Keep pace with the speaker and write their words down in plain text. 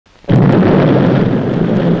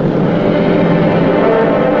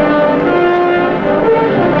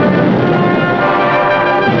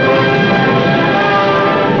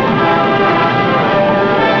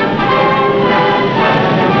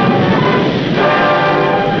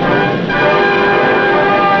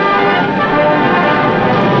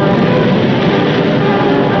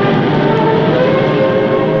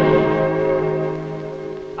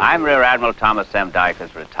Admiral Thomas M. Dyke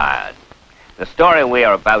is retired. The story we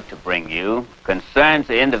are about to bring you concerns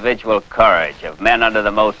the individual courage of men under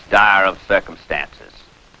the most dire of circumstances.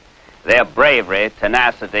 Their bravery,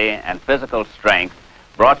 tenacity, and physical strength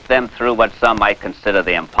brought them through what some might consider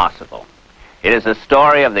the impossible. It is the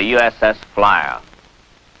story of the USS Flier.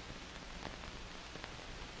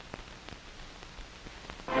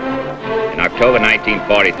 In October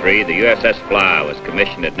 1943, the USS Flier was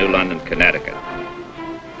commissioned at New London, Connecticut.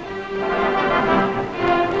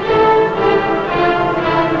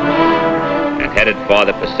 And headed for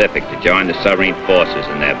the Pacific to join the submarine forces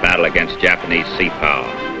in their battle against Japanese sea power.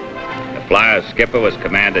 The Flier's skipper was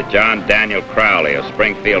Commander John Daniel Crowley of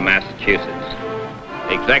Springfield, Massachusetts.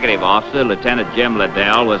 The executive officer, Lieutenant Jim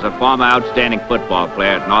Liddell, was a former outstanding football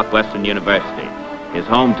player at Northwestern University. His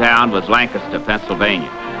hometown was Lancaster, Pennsylvania.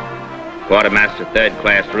 Quartermaster Third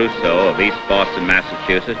Class Rousseau of East Boston,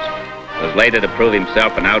 Massachusetts, was later to prove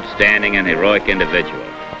himself an outstanding and heroic individual,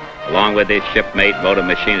 along with his shipmate, motor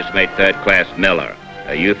machinist mate Third Class Miller,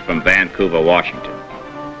 a youth from Vancouver, Washington.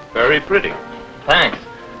 Very pretty. Thanks.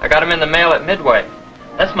 I got him in the mail at Midway.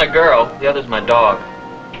 That's my girl, the other's my dog.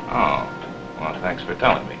 Oh, well, thanks for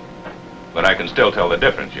telling me. But I can still tell the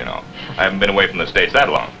difference, you know. I haven't been away from the States that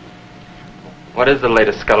long. What is the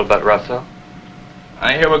latest scuttlebutt, Russell?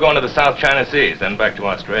 I hear we're going to the South China Seas, then back to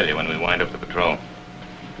Australia when we wind up the patrol.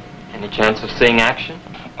 Any chance of seeing action?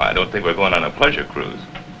 Well, I don't think we're going on a pleasure cruise.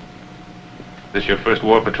 This your first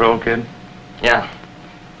war patrol, kid? Yeah.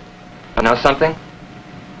 I know something?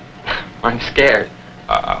 I'm scared.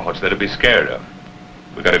 What's there to be scared of?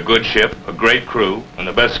 We got a good ship, a great crew, and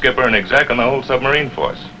the best skipper and exec on the whole submarine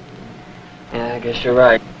force. Yeah, I guess you're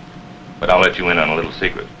right. But I'll let you in on a little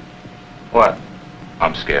secret. What?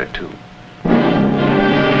 I'm scared, too. A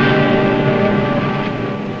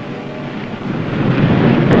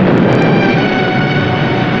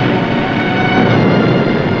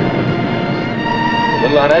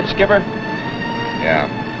little on edge, Skipper? Yeah.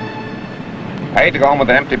 I hate to go home with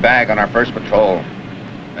an empty bag on our first patrol.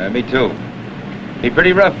 Me too. Be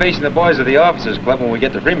pretty rough facing the boys of the officers' club when we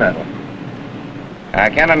get to Fremantle. I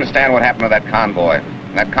can't understand what happened to that convoy.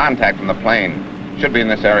 That contact from the plane should be in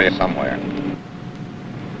this area somewhere.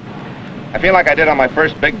 I feel like I did on my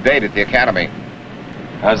first big date at the academy.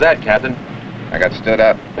 How's that, Captain? I got stood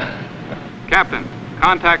up. Captain,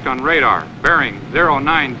 contact on radar. Bearing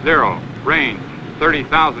 090. Range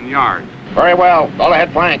 30,000 yards. Very well. All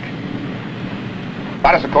ahead flank.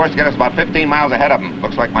 About us, of course, to get us about 15 miles ahead of them.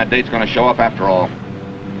 Looks like my date's going to show up after all.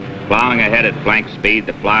 Plowing ahead at flank speed,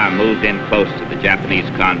 the Flyer moved in close to the Japanese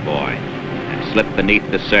convoy and slipped beneath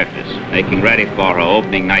the surface, making ready for her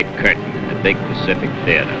opening night curtain in the big Pacific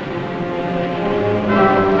Theater.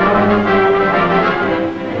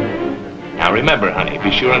 Now remember, honey, be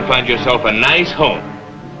sure and find yourself a nice home.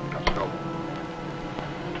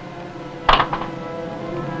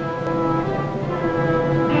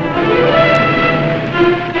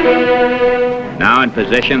 Now in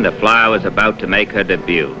position, the Flyer was about to make her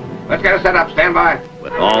debut. Let's get her set up. Stand by.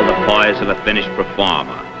 With all the poise of a finished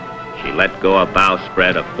performer, she let go a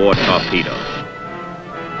bowsprit of 4 torpedoes.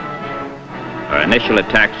 Her initial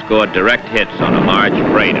attack scored direct hits on a large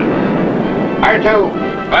freighter. Fire 2.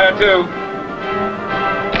 Fire 2.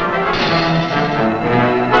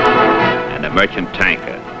 And a merchant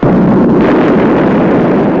tanker.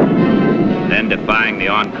 Then, defying the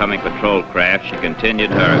oncoming patrol craft, she continued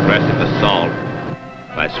her aggressive assault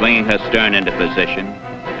by swinging her stern into position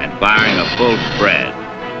and firing a full spread,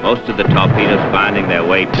 most of the torpedoes finding their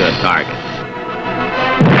way to a target.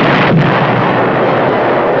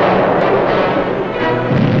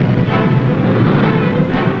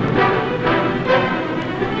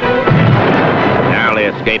 Narrowly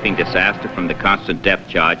escaping disaster from the constant depth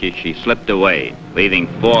charges, she slipped away, leaving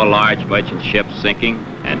 4 large merchant ships sinking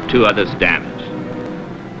and 2 others damaged.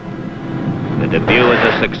 The debut was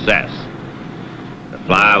a success. The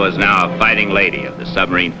Flyer was now a fighting lady of the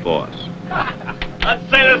submarine force. I'd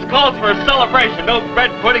say this calls for a celebration. No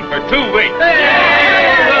bread pudding for 2 weeks.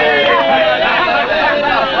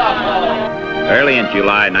 Early in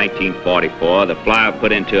July 1944, the Flyer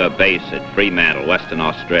put into a base at Fremantle, Western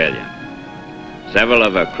Australia. Several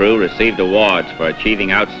of her crew received awards for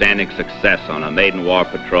achieving outstanding success on a maiden war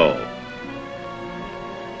patrol.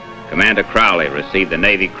 Commander Crowley received the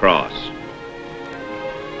Navy Cross.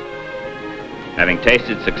 Having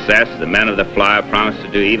tasted success, the men of the Flyer promised to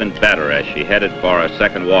do even better as she headed for a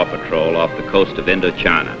second war patrol off the coast of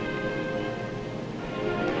Indochina.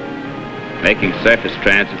 Making surface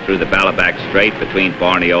transit through the Balabac Strait between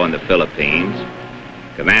Borneo and the Philippines,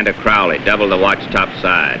 Commander Crowley doubled the watch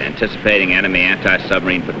topside, anticipating enemy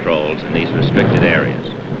anti-submarine patrols in these restricted areas.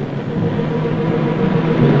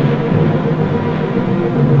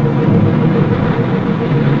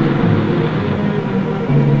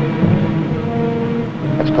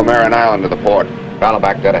 an island to the port. Follow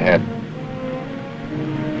back dead ahead.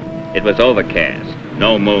 It was overcast,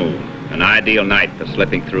 no moon, an ideal night for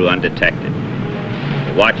slipping through undetected.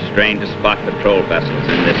 The watch strained to spot patrol vessels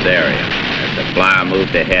in this area as the Flyer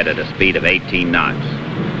moved ahead at a speed of 18 knots.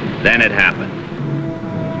 Then it happened.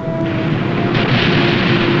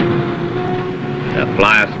 The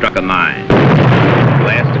Flyer struck a mine. A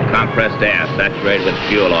blast of compressed air saturated with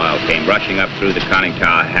fuel oil came rushing up through the conning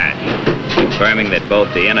tower hatch, confirming that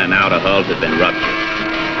both the inner and outer hulls had been ruptured.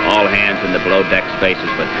 All hands in the below-deck spaces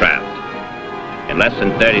were trapped. In less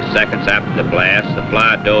than 30 seconds after the blast, the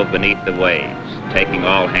Flyer dove beneath the waves, taking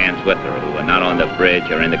all hands with her who were not on the bridge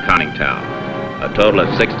or in the conning tower, a total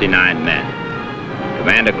of 69 men.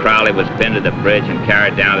 Commander Crowley was pinned to the bridge and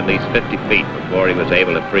carried down at least 50 feet before he was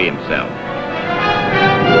able to free himself.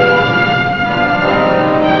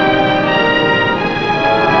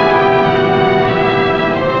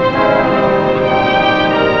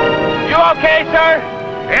 You okay, sir?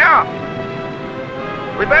 Yeah.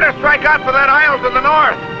 We better strike out for that isle to the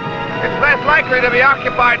north. It's less likely to be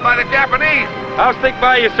occupied by the Japanese. I'll stick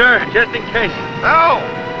by you, sir, just in case. No.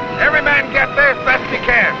 Every man get there as best he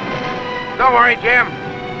can. Don't worry, Jim.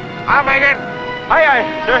 I'll make it. Aye, aye,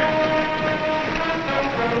 sir.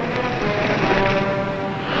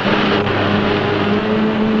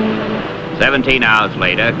 17 hours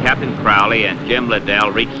later, Captain Crowley and Jim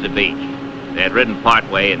Liddell reached the beach. They had ridden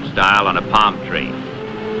partway in style on a palm tree.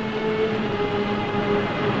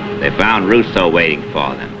 They found Rousseau waiting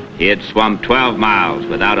for them. He had swum 12 miles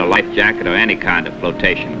without a life jacket or any kind of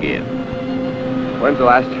flotation gear. When's the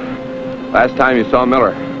last time you saw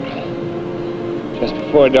Miller? Just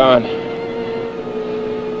before dawn.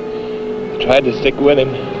 I tried to stick with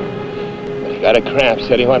him, but he got a cramp,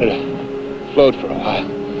 said he wanted to float for a while.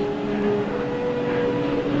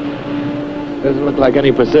 Doesn't look like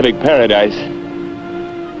any Pacific paradise.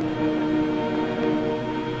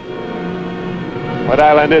 What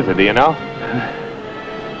island is it, do you know?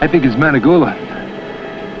 I think it's Managula.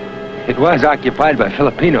 It was occupied by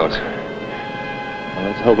Filipinos. Well,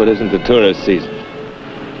 let's hope it isn't the tourist season.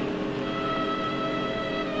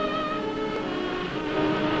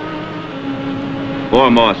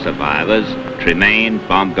 Four more survivors, Tremaine,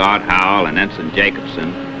 Baumgart, Howell, and Ensign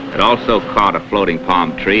Jacobson, had also caught a floating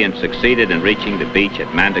palm tree and succeeded in reaching the beach at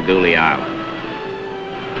Mandaguli Island.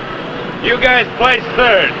 You guys placed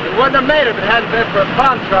third. It wouldn't have made it if it hadn't been for a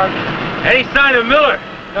palm trunk. Any sign of Miller?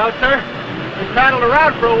 No, sir. We paddled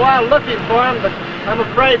around for a while looking for him, but I'm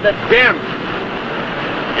afraid that... Jim,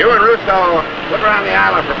 you and Rousseau look around the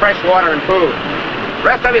island for fresh water and food. The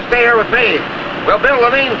rest of you stay here with me. We'll build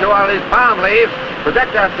a lean-to on these palm leaves,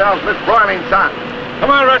 protect ourselves from this broiling sun.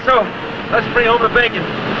 Come on, Russell. Let's bring home the bacon.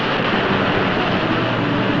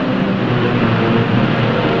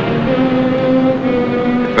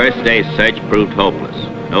 The first day's search proved hopeless.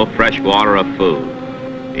 No fresh water or food.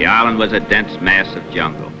 The island was a dense mass of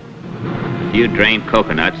jungle. A few drained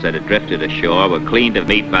coconuts that had drifted ashore were cleaned of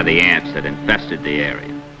meat by the ants that infested the area.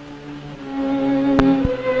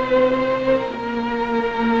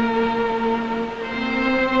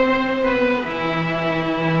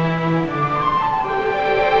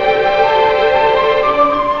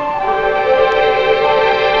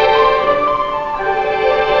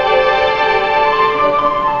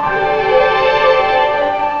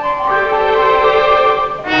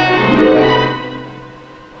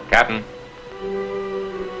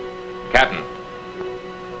 Captain,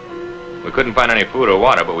 we couldn't find any food or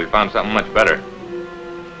water, but we found something much better.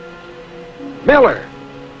 Miller!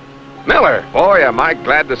 Miller! Boy, am I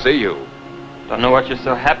glad to see you. Don't know what you're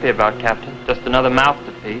so happy about, Captain. Just another mouth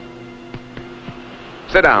to feed.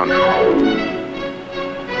 Sit down.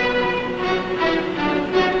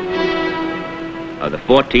 Of the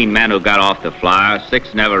 14 men who got off the Flyer,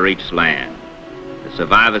 6 never reached land. The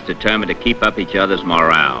survivors determined to keep up each other's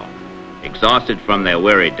morale. Exhausted from their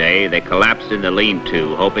weary day, they collapsed in the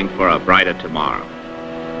lean-to, hoping for a brighter tomorrow.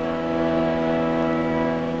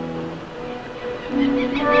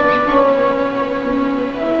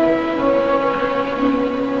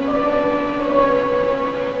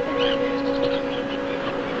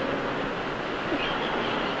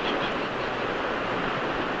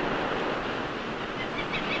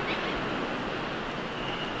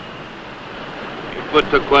 Your foot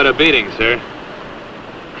took quite a beating, sir.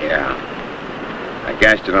 Yeah. I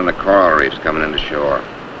gashed it on the coral reefs coming into shore.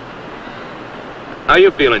 How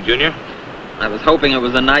you feeling, Junior? I was hoping it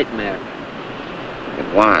was a nightmare.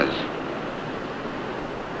 It was.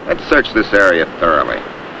 Let's search this area thoroughly.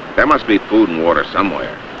 There must be food and water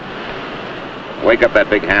somewhere. Wake up that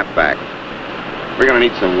big halfback. We're gonna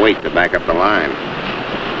need some weight to back up the line.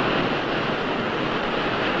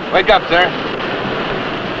 Wake up, sir.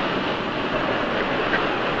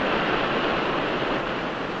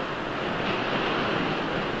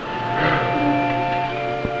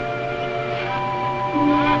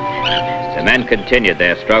 The men continued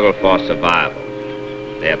their struggle for survival,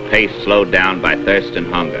 their pace slowed down by thirst and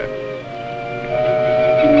hunger.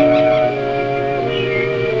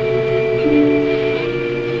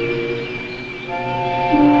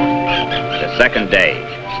 The second day,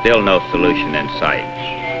 still no solution in sight.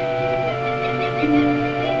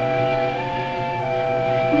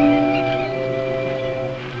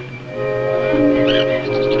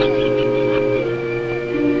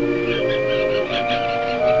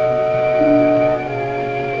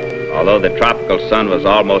 Although the tropical sun was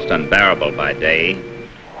almost unbearable by day,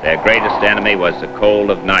 their greatest enemy was the cold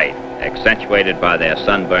of night, accentuated by their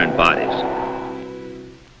sunburned bodies.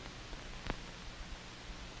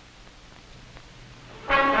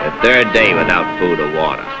 The third day without food or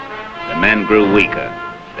water, the men grew weaker,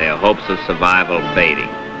 their hopes of survival fading.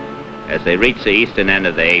 As they reached the eastern end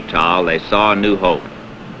of the atoll, they saw a new hope,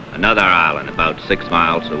 another island about 6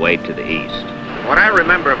 miles away to the east. What I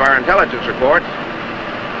remember of our intelligence reports,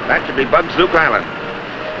 that should be Bugzook Island.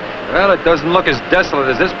 Well, it doesn't look as desolate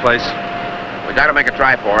as this place. We gotta make a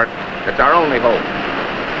try for it. It's our only hope.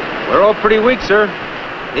 We're all pretty weak, sir.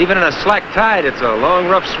 Even in a slack tide, it's a long,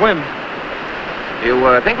 rough swim. You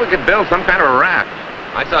think we could build some kind of a raft?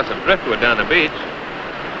 I saw some driftwood down the beach.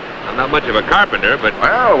 I'm not much of a carpenter, but...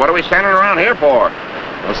 Well, what are we standing around here for?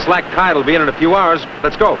 Well, slack tide will be in a few hours.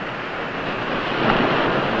 Let's go.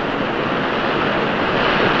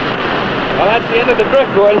 Well, that's the end of the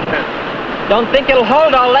driftwood. Don't think it'll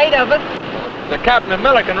hold all 8 of us. The captain and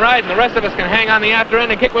Miller can ride, and the rest of us can hang on the after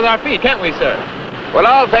end and kick with our feet, can't we, sir? We'll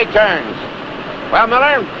all take turns. Well,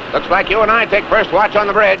 Miller, looks like you and I take first watch on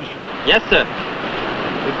the bridge. Yes, sir.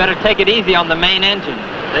 We'd better take it easy on the main engine.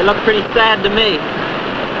 They look pretty sad to me.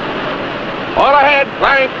 All ahead,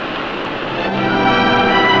 flank.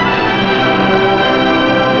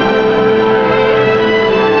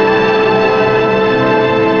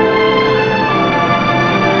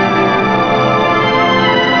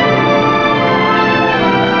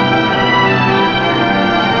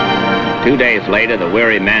 2 days later, the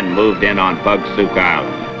weary men moved in on Bugzook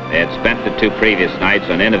Island. They had spent the 2 previous nights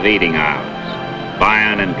on intervening islands,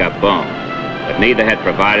 Bayonne and Gabon, but neither had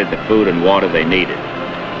provided the food and water they needed.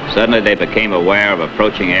 Suddenly, they became aware of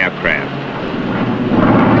approaching aircraft.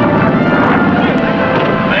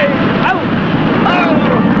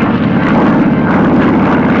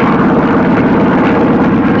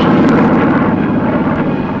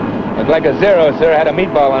 Looked like a Zero, sir. Had a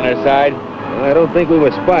meatball on her side. Well, I don't think we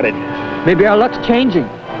were spotted. Maybe our luck's changing.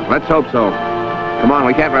 Let's hope so. Come on,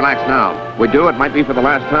 we can't relax now. If we do, it might be for the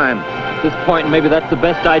last time. At this point, maybe that's the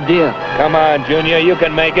best idea. Come on, Junior. You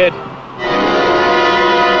can make it.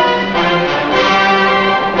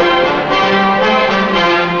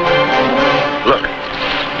 Look.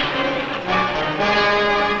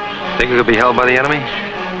 Think we could be held by the enemy?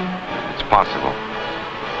 It's possible.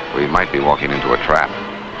 We might be walking into a trap.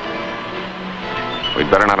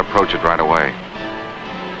 We'd better not approach it right away.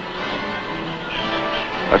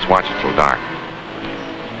 Let's watch it till dark.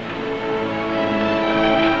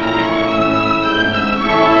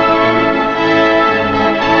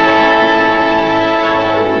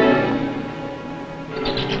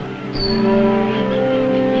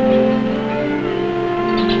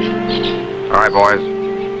 All right, boys.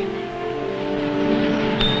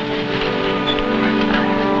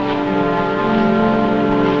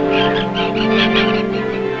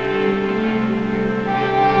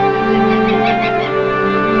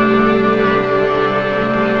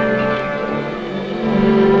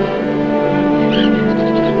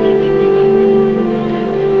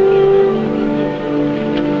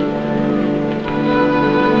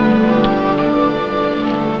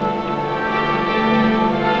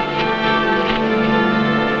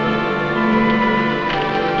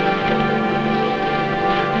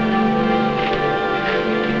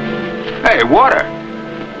 Hey, water.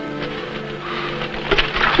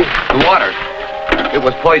 The water. It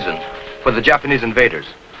was poisoned for the Japanese invaders.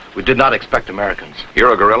 We did not expect Americans.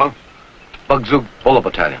 You're a guerrilla? Bugzook Bolo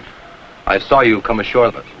Battalion. I saw you come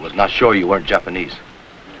ashore, but was not sure you weren't Japanese.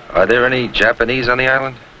 Are there any Japanese on the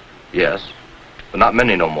island? Yes, but not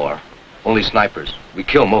many no more. Only snipers. We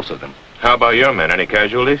kill most of them. How about your men? Any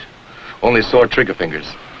casualties? Only sore trigger fingers.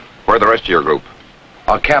 Where are the rest of your group?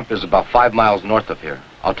 Our camp is about 5 miles north of here.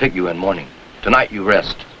 I'll take you in morning. Tonight you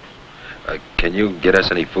rest. Can you get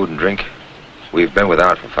us any food and drink? We've been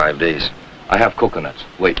without for 5 days. I have coconuts.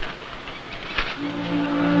 Wait.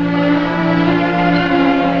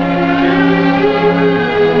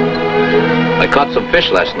 caught some fish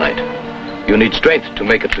last night. You need strength to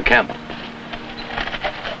make it to camp.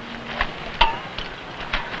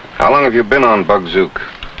 How long have you been on Bugzook?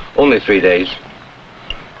 Only 3 days.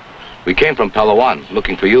 We came from Palawan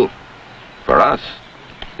looking for you. For us?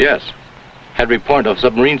 Yes. Had report of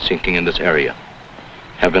submarine sinking in this area.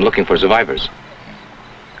 Have been looking for survivors.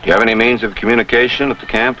 Do you have any means of communication at the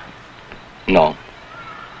camp? No.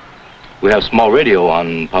 We have small radio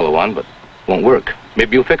on Palawan, but won't work.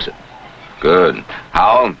 Maybe you'll fix it. Good.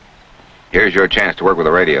 Howell, here's your chance to work with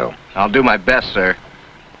the radio. I'll do my best, sir.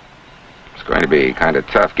 It's going to be kind of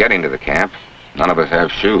tough getting to the camp. None of us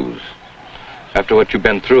have shoes. After what you've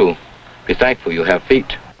been through, be thankful you have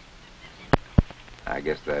feet. I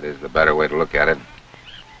guess that is the better way to look at it.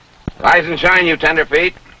 Rise and shine, you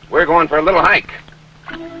tenderfeet. We're going for a little hike.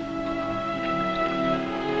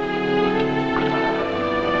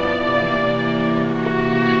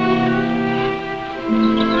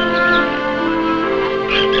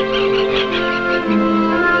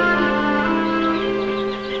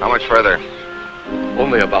 How much further?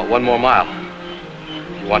 Only about 1 more mile.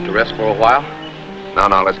 You want to rest for a while? No,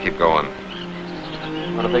 let's keep going.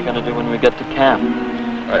 What are they going to do when we get to camp?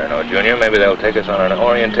 I don't know, Junior. Maybe they'll take us on an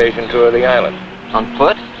orientation tour of the island. On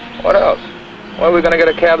foot? What else? Where are we going to get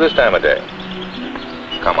a cab this time of day?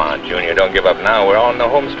 Come on, Junior. Don't give up now. We're on the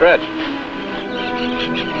home stretch.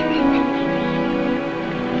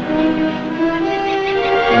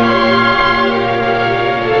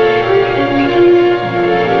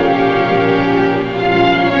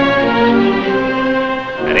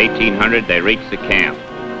 At 1800, they reached the camp,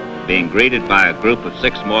 being greeted by a group of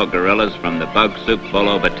 6 more guerrillas from the Bugzook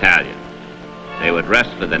Bolo Battalion. They would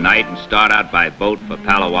rest for the night and start out by boat for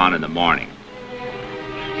Palawan in the morning.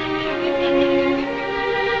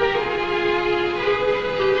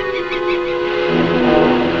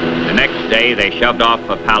 The next day, they shoved off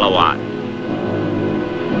for Palawan.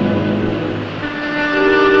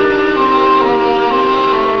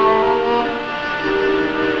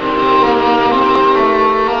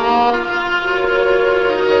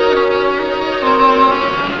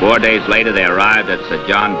 Four days later, they arrived at Sir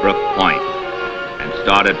John Brook Point and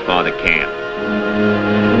started for the camp.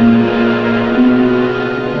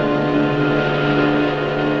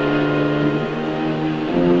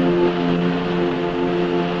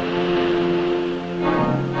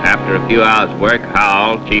 After a few hours' work,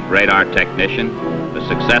 Howell, chief radar technician, was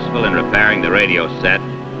successful in repairing the radio set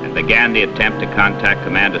and began the attempt to contact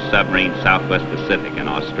Commander Submarine Southwest Pacific in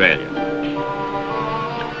Australia.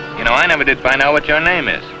 You know, I never did find out what your name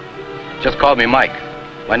is. Just call me Mike.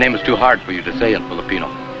 My name is too hard for you to say in Filipino.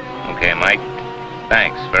 Okay, Mike.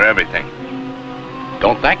 Thanks for everything.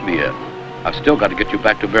 Don't thank me yet. I've still got to get you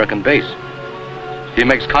back to American base. If he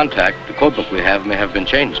makes contact, the code book we have may have been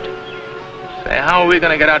changed. Say, how are we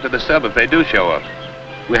going to get out to the sub if they do show up?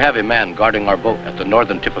 We have a man guarding our boat at the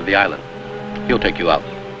northern tip of the island. He'll take you out.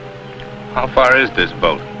 How far is this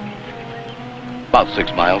boat? About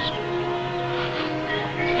 6 miles.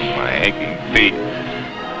 My aching feet.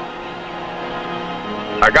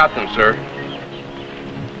 I got them, sir.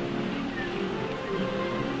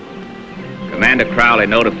 Commander Crowley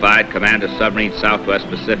notified Commander Submarine Southwest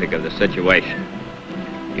Pacific of the situation.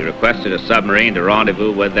 He requested a submarine to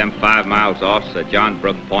rendezvous with them 5 miles off Sir John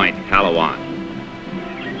Brook Point, Palawan.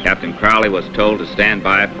 Captain Crowley was told to stand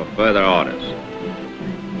by for further orders.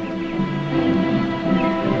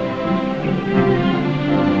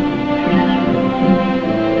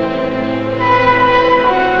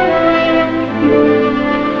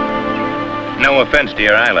 No offense to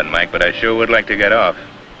your island, Mike, but I sure would like to get off.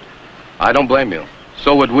 I don't blame you.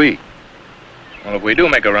 So would we. Well, if we do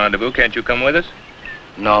make a rendezvous, can't you come with us?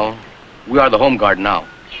 No. We are the home guard now.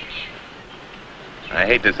 I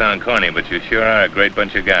hate to sound corny, but you sure are a great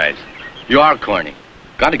bunch of guys. You are corny.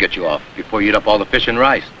 Got to get you off before you eat up all the fish and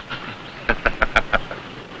rice.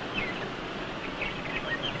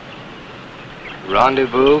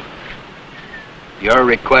 Rendezvous. Your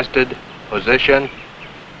requested position,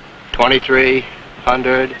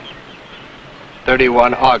 2300,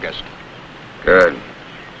 31 August. Good.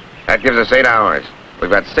 That gives us 8 hours.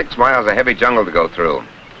 We've got 6 miles of heavy jungle to go through.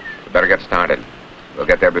 We better get started. We'll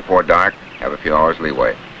get there before dark, have a few hours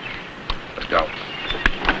leeway. Let's go.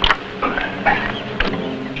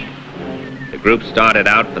 The group started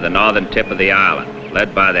out for the northern tip of the island,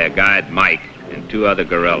 led by their guide Mike and 2 other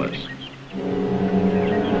guerrillas.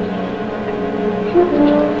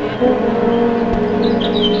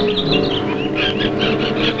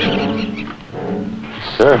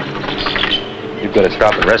 Sir, you've got to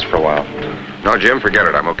stop and rest for a while. No, Jim, forget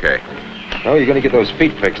it. I'm okay. No, you're going to get those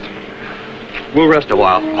feet fixed. We'll rest a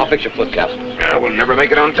while. I'll fix your foot caps. Yeah, we'll never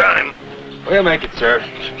make it on time. We'll make it, sir.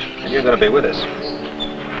 And you're going to be with us.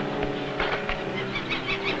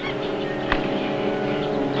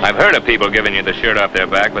 I've heard of people giving you the shirt off their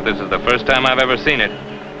back, but this is the first time I've ever seen it.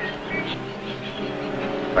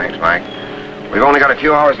 Thanks, Mike. We've only got a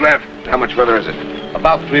few hours left. How much further is it?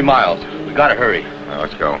 About 3 miles. We gotta hurry. Well,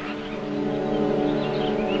 let's go.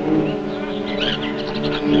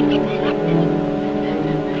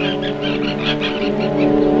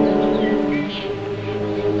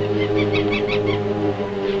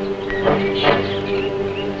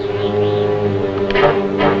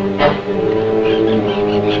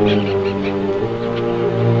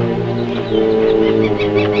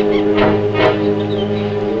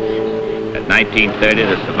 At 1930,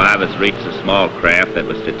 the survivors reached a small craft that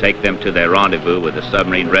was to take them to their rendezvous with the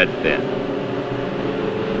submarine Redfin,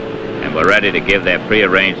 and were ready to give their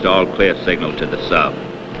prearranged all-clear signal to the sub.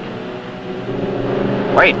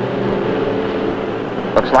 Wait.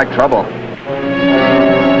 Looks like trouble.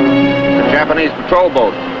 The Japanese patrol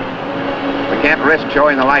boat. We can't risk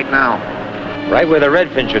showing the light now. Right where the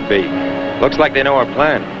Redfin should be. Looks like they know our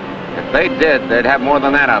plan. If they did, they'd have more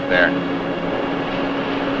than that out there.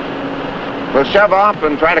 We'll shove off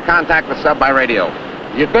and try to contact the sub by radio.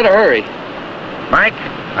 You'd better hurry. Mike,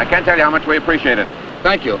 I can't tell you how much we appreciate it.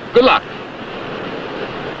 Thank you. Good luck.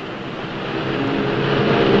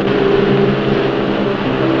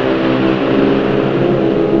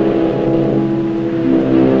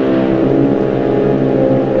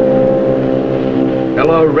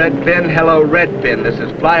 Hello, Redfin. Hello, Redfin. This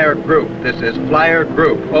is Flier Group. This is Flier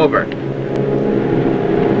Group. Over.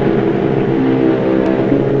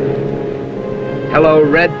 Hello,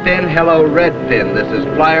 Redfin. Hello, Redfin. This is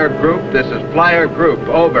Flier Group. This is Flier Group.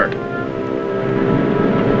 Over.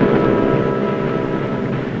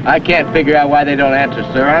 I can't figure out why they don't answer,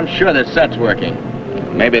 sir. I'm sure the set's working.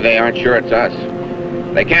 Maybe they aren't sure it's us.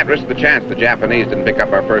 They can't risk the chance the Japanese didn't pick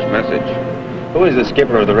up our first message. Who is the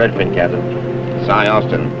skipper of the Redfin, Captain? Cy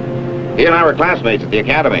Austin. He and I were classmates at the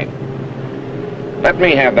academy. Let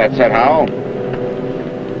me have that set, Howell.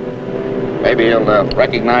 Maybe he'll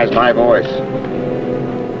recognize my voice.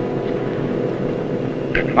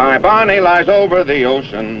 My Bonnie lies over the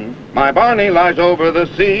ocean. My Bonnie lies over the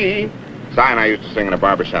sea. Cy and I used to sing in a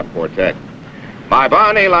barbershop quartet. My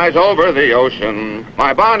Bonnie lies over the ocean.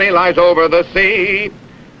 My Bonnie lies over the sea.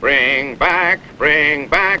 Bring back,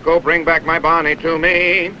 oh, bring back my Bonnie to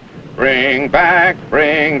me. Bring back,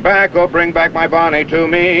 oh, bring back my Bonnie to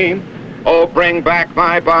me. Oh, bring back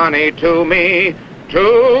my Bonnie to me,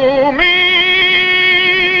 to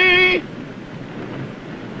me.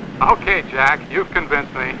 Okay, Jack, you've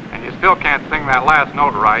convinced me, and you still can't sing that last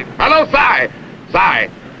note right. Hello, Cy. Cy,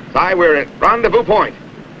 we're at rendezvous point.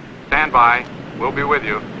 Stand by. We'll be with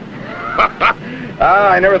you.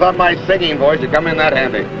 I never thought my singing voice would come in that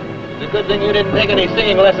handy. It's a good thing you didn't take any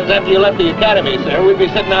singing lessons after you left the academy, sir. We'd be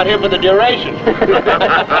sitting out here for the duration.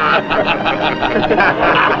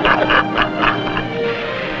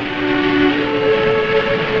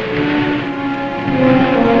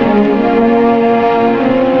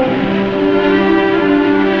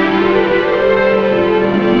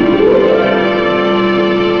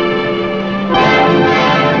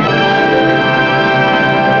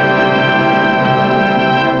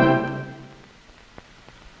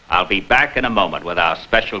 I'll be back in a moment with our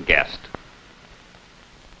special guest.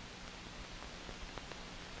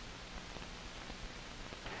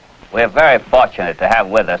 We're very fortunate to have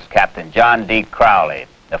with us Captain John D. Crowley,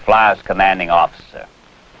 the Flier's commanding officer.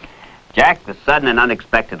 Jack, the sudden and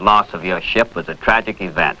unexpected loss of your ship was a tragic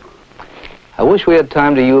event. I wish we had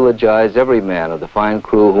time to eulogize every man of the fine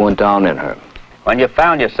crew who went down in her. When you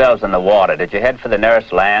found yourselves in the water, did you head for the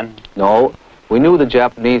nearest land? No. We knew the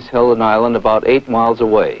Japanese held an island about 8 miles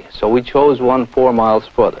away, so we chose one 4 miles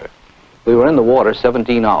further. We were in the water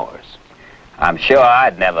 17 hours. I'm sure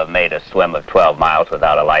I'd never made a swim of 12 miles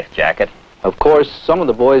without a life jacket. Of course, some of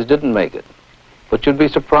the boys didn't make it. But you'd be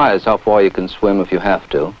surprised how far you can swim if you have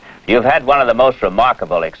to. You've had one of the most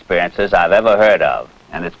remarkable experiences I've ever heard of,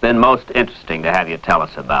 and it's been most interesting to have you tell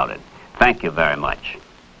us about it. Thank you very much.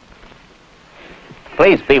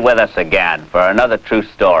 Please be with us again for another true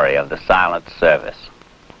story of the silent service.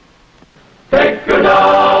 Take her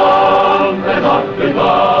down and off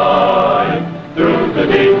goodbye, through the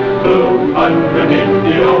deep blue underneath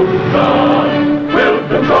the ocean. We'll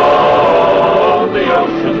control the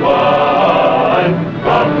ocean wide,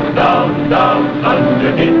 from down, down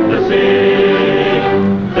underneath the sea.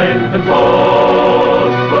 Safe and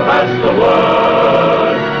close, we'll pass the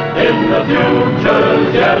word in the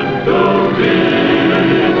future's yet to be.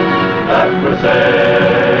 That we're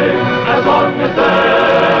safe as long as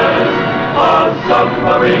there's a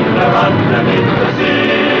submarine. mariner underneath the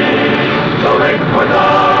sea. So rig for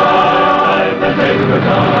dive and take the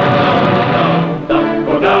down, down,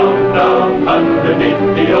 go down, down underneath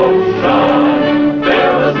the ocean.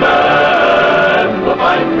 Fearless men will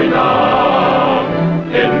find renown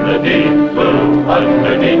in the deep blue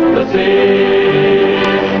underneath the sea.